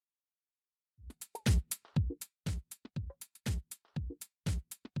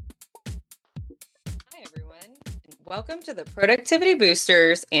Welcome to the Productivity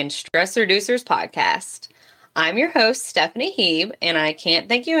Boosters and Stress Reducers podcast. I'm your host, Stephanie Heeb, and I can't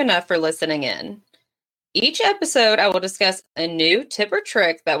thank you enough for listening in. Each episode, I will discuss a new tip or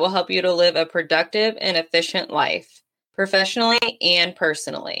trick that will help you to live a productive and efficient life, professionally and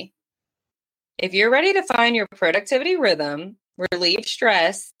personally. If you're ready to find your productivity rhythm, relieve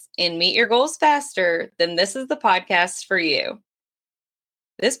stress, and meet your goals faster, then this is the podcast for you.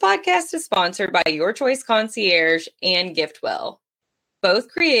 This podcast is sponsored by Your Choice Concierge and GiftWell, both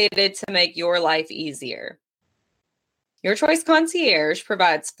created to make your life easier. Your Choice Concierge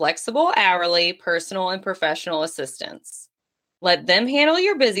provides flexible, hourly, personal, and professional assistance. Let them handle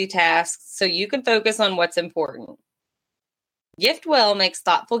your busy tasks so you can focus on what's important. GiftWell makes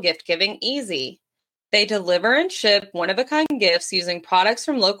thoughtful gift giving easy. They deliver and ship one-of-a-kind gifts using products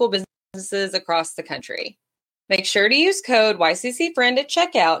from local businesses across the country. Make sure to use code YCCFriend at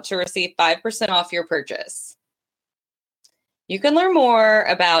checkout to receive 5% off your purchase. You can learn more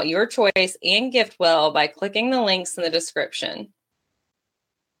about Your Choice and GiftWell by clicking the links in the description.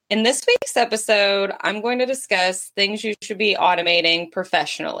 In this week's episode, I'm going to discuss things you should be automating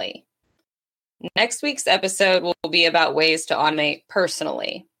professionally. Next week's episode will be about ways to automate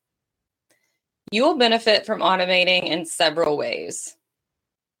personally. You will benefit from automating in several ways.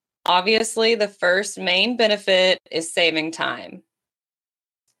 Obviously, the first main benefit is saving time.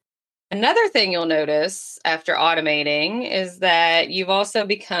 Another thing you'll notice after automating is that you've also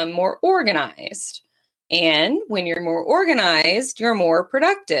become more organized. And when you're more organized, you're more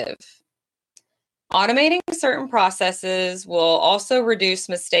productive. Automating certain processes will also reduce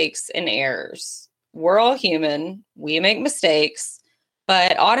mistakes and errors. We're all human, we make mistakes,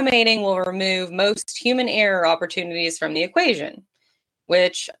 but automating will remove most human error opportunities from the equation,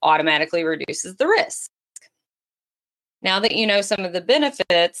 which automatically reduces the risk. Now that you know some of the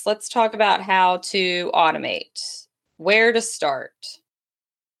benefits, let's talk about how to automate. Where to start?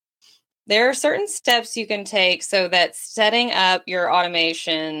 There are certain steps you can take so that setting up your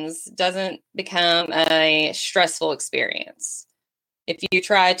automations doesn't become a stressful experience. If you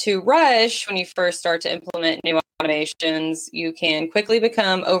try to rush when you first start to implement new automations, you can quickly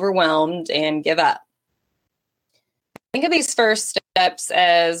become overwhelmed and give up. Think of these first steps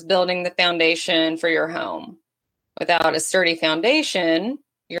as building the foundation for your home. Without a sturdy foundation,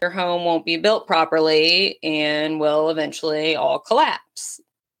 your home won't be built properly and will eventually all collapse.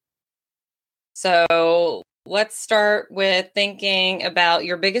 So let's start with thinking about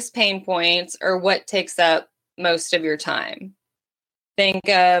your biggest pain points or what takes up most of your time. Think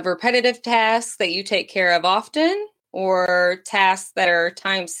of repetitive tasks that you take care of often, or tasks that are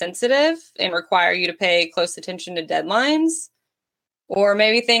time sensitive and require you to pay close attention to deadlines, or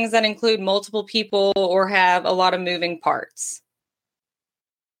maybe things that include multiple people or have a lot of moving parts.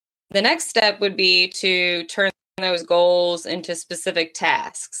 The next step would be to turn those goals into specific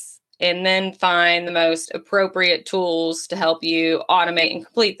tasks and then find the most appropriate tools to help you automate and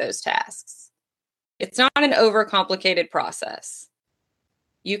complete those tasks. It's not an overcomplicated process.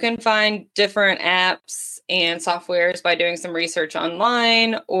 You can find different apps and softwares by doing some research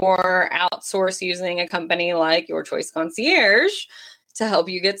online or outsource using a company like Your Choice Concierge to help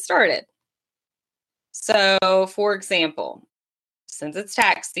you get started. So, for example, since it's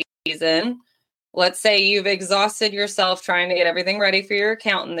tax season, let's say you've exhausted yourself trying to get everything ready for your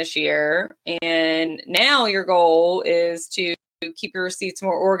accountant this year, and now your goal is to keep your receipts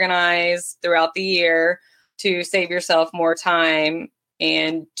more organized throughout the year to save yourself more time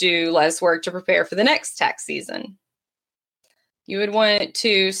and do less work to prepare for the next tax season. You would want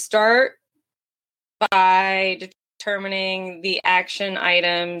to start by determining the action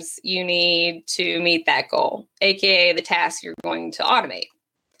items you need to meet that goal, aka the task you're going to automate.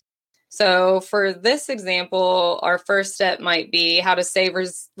 So for this example, our first step might be how to save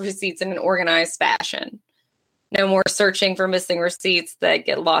receipts in an organized fashion. No more searching for missing receipts that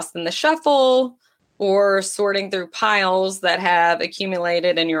get lost in the shuffle, or sorting through piles that have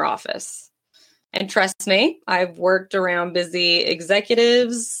accumulated in your office. And trust me, I've worked around busy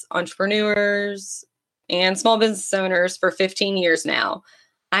executives, entrepreneurs, and small business owners for 15 years now.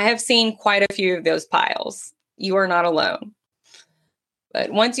 I have seen quite a few of those piles. You are not alone.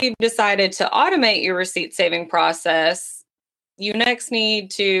 But once you've decided to automate your receipt saving process, you next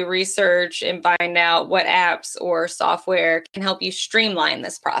need to research and find out what apps or software can help you streamline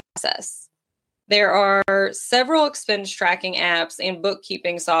this process. There are several expense tracking apps and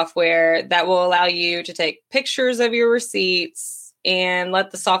bookkeeping software that will allow you to take pictures of your receipts and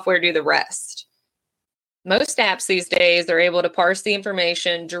let the software do the rest. Most apps these days are able to parse the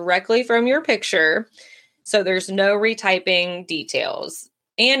information directly from your picture, so there's no retyping details.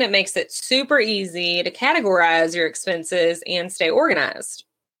 And it makes it super easy to categorize your expenses and stay organized.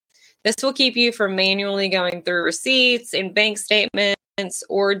 This will keep you from manually going through receipts and bank statements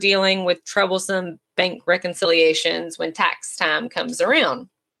or dealing with troublesome bank reconciliations when tax time comes around.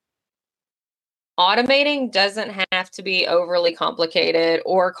 Automating doesn't have to be overly complicated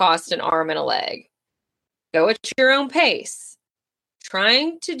or cost an arm and a leg. Go at your own pace.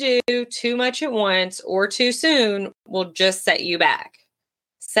 Trying to do too much at once or too soon will just set you back.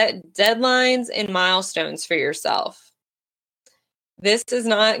 Set deadlines and milestones for yourself. This is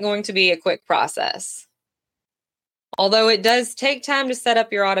not going to be a quick process. Although it does take time to set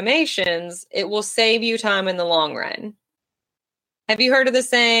up your automations, it will save you time in the long run. Have you heard of the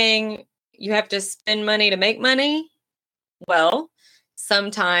saying, you have to spend money to make money? Well,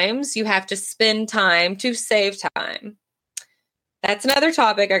 sometimes you have to spend time to save time. That's another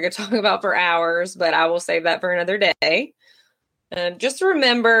topic I could talk about for hours, but I will save that for another day. Just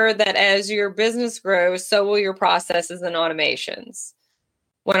remember that as your business grows, so will your processes and automations.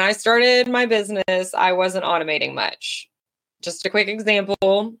 When I started my business, I wasn't automating much. Just a quick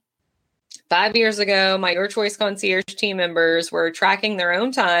example. 5 years ago, my Your Choice Concierge team members were tracking their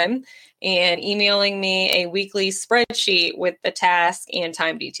own time and emailing me a weekly spreadsheet with the task and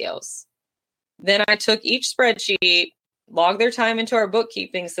time details. Then I took each spreadsheet, logged their time into our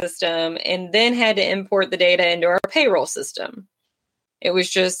bookkeeping system, and then had to import the data into our payroll system. It was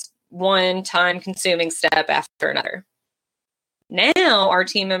just one time-consuming step after another. Now, our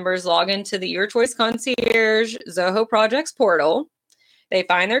team members log into the Your Choice Concierge Zoho Projects portal. They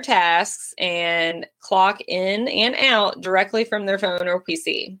find their tasks and clock in and out directly from their phone or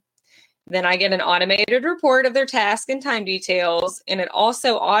PC. Then I get an automated report of their task and time details, and it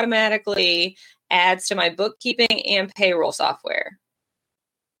also automatically adds to my bookkeeping and payroll software.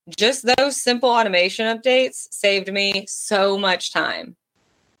 Just those simple automation updates saved me so much time.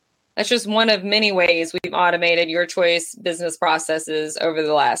 That's just one of many ways we've automated Your Choice business processes over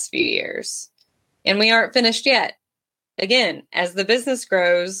the last few years. And we aren't finished yet. Again, as the business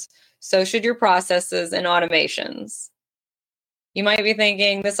grows, so should your processes and automations. You might be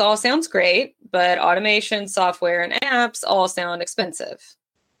thinking, this all sounds great, but automation, software, and apps all sound expensive.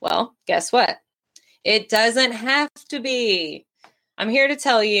 Well, guess what? It doesn't have to be. I'm here to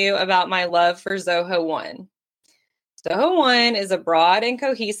tell you about my love for Zoho One. Zoho One is a broad and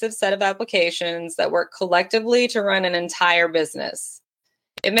cohesive set of applications that work collectively to run an entire business.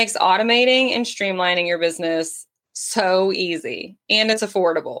 It makes automating and streamlining your business so easy, and it's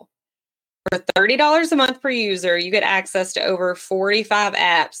affordable. For $30 a month per user, you get access to over 45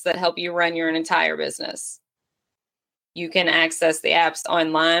 apps that help you run your entire business. You can access the apps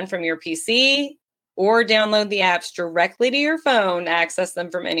online from your PC or download the apps directly to your phone to access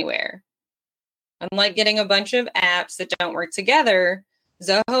them from anywhere. Unlike getting a bunch of apps that don't work together,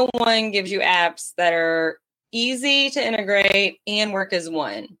 Zoho One gives you apps that are easy to integrate and work as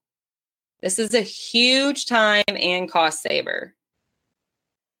one. This is a huge time and cost saver.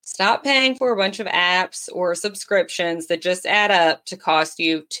 Stop paying for a bunch of apps or subscriptions that just add up to cost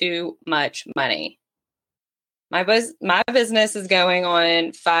you too much money. My business is going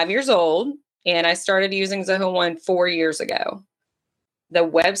on 5 years old, and I started using Zoho One 4 years ago. The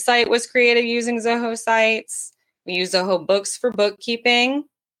website was created using Zoho Sites. We use Zoho Books for bookkeeping,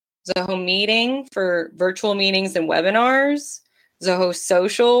 Zoho Meeting for virtual meetings and webinars, Zoho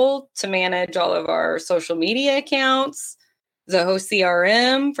Social to manage all of our social media accounts, Zoho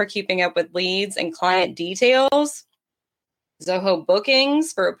CRM for keeping up with leads and client details, Zoho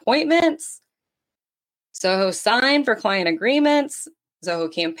Bookings for appointments, Zoho Sign for client agreements,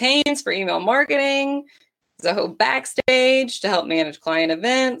 Zoho Campaigns for email marketing, Zoho Backstage to help manage client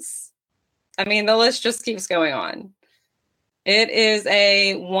events. I mean, the list just keeps going on. It is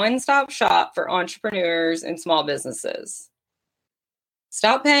a one-stop shop for entrepreneurs and small businesses.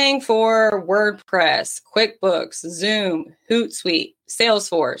 Stop paying for WordPress, QuickBooks, Zoom, Hootsuite,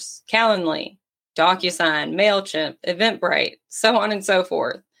 Salesforce, Calendly, DocuSign, MailChimp, Eventbrite, so on and so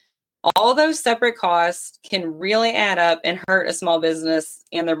forth. All those separate costs can really add up and hurt a small business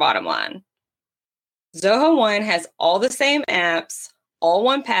and their bottom line. Zoho One has all the same apps, all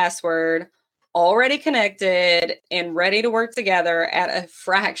one password, already connected and ready to work together at a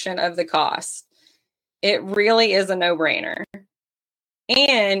fraction of the cost. It really is a no-brainer.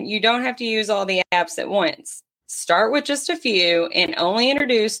 And you don't have to use all the apps at once. Start with just a few and only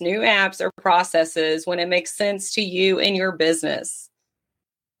introduce new apps or processes when it makes sense to you and your business.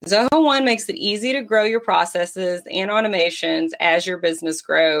 Zoho One makes it easy to grow your processes and automations as your business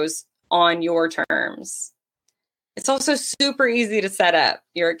grows on your terms. It's also super easy to set up.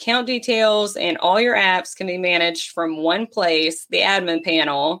 Your account details and all your apps can be managed from one place, the admin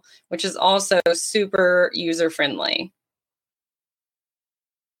panel, which is also super user-friendly.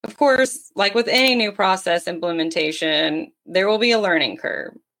 Of course, like with any new process implementation, there will be a learning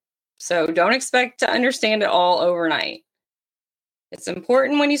curve. So don't expect to understand it all overnight. It's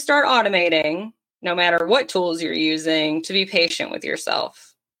important when you start automating, no matter what tools you're using, to be patient with yourself.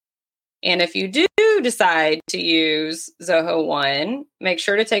 And if you do decide to use Zoho One, make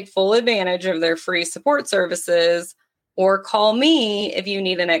sure to take full advantage of their free support services or call me if you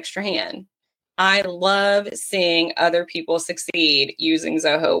need an extra hand. I love seeing other people succeed using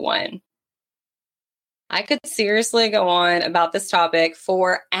Zoho One. I could seriously go on about this topic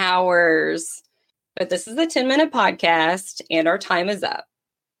for hours, but this is a 10-minute podcast and our time is up.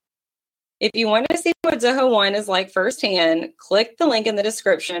 If you want to see what Zoho One is like firsthand, click the link in the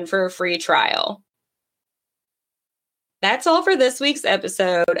description for a free trial. That's all for this week's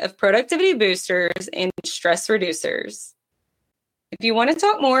episode of Productivity Boosters and Stress Reducers. If you want to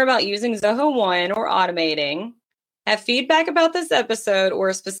talk more about using Zoho One or automating, have feedback about this episode or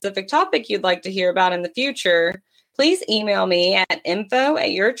a specific topic you'd like to hear about in the future, please email me at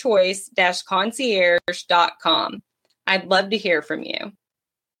info@yourchoice-concierge.com. I'd love to hear from you.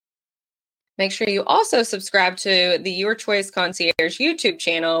 Make sure you also subscribe to the Your Choice Concierge YouTube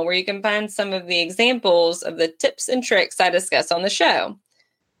channel, where you can find some of the examples of the tips and tricks I discuss on the show.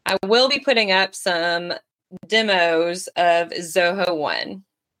 I will be putting up some demos of Zoho One.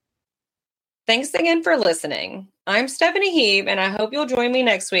 Thanks again for listening. I'm Stephanie Heeb, and I hope you'll join me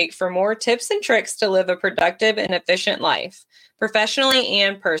next week for more tips and tricks to live a productive and efficient life, professionally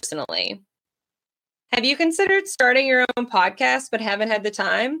and personally. Have you considered starting your own podcast but haven't had the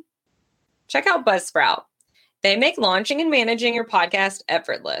time? Check out Buzzsprout. They make launching and managing your podcast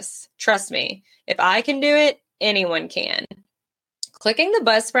effortless. Trust me, if I can do it, anyone can. Clicking the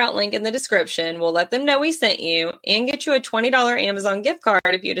Buzzsprout link in the description will let them know we sent you and get you a $20 Amazon gift card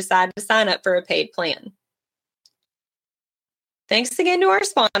if you decide to sign up for a paid plan. Thanks again to our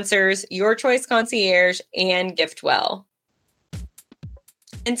sponsors, Your Choice Concierge and GiftWell.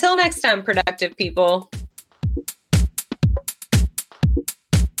 Until next time, productive people.